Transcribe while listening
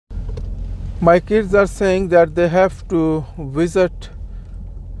My kids are saying that they have to visit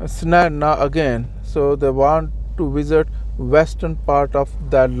Snarna again, so they want to visit western part of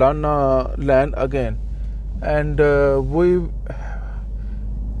Dalarna Län again, and we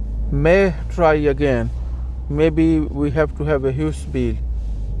may try again. Maybe we have to have a huge bill.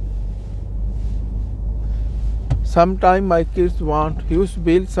 Sometimes my kids want huge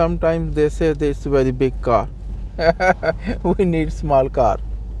bill, sometimes they say this very big car. We need small car.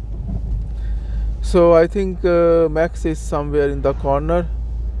 So I think Max is somewhere in the corner.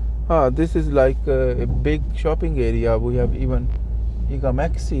 This is like a big shopping area. We have even Iga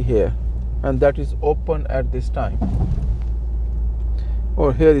Maxi here, and that is open at this time.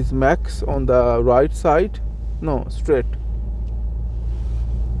 Or here is Max on the right side. No, straight.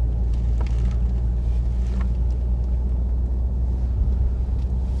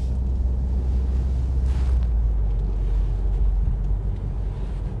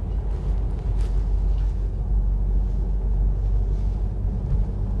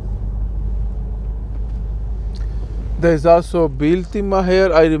 There is also Biltima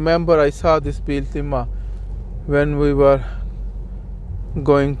here. I remember I saw this Biltima when we were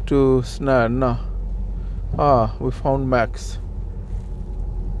going to Snarna. We found Max.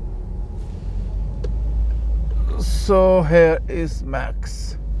 So here is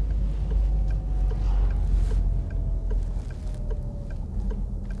Max.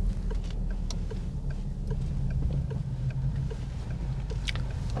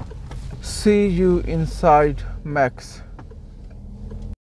 See you inside Max.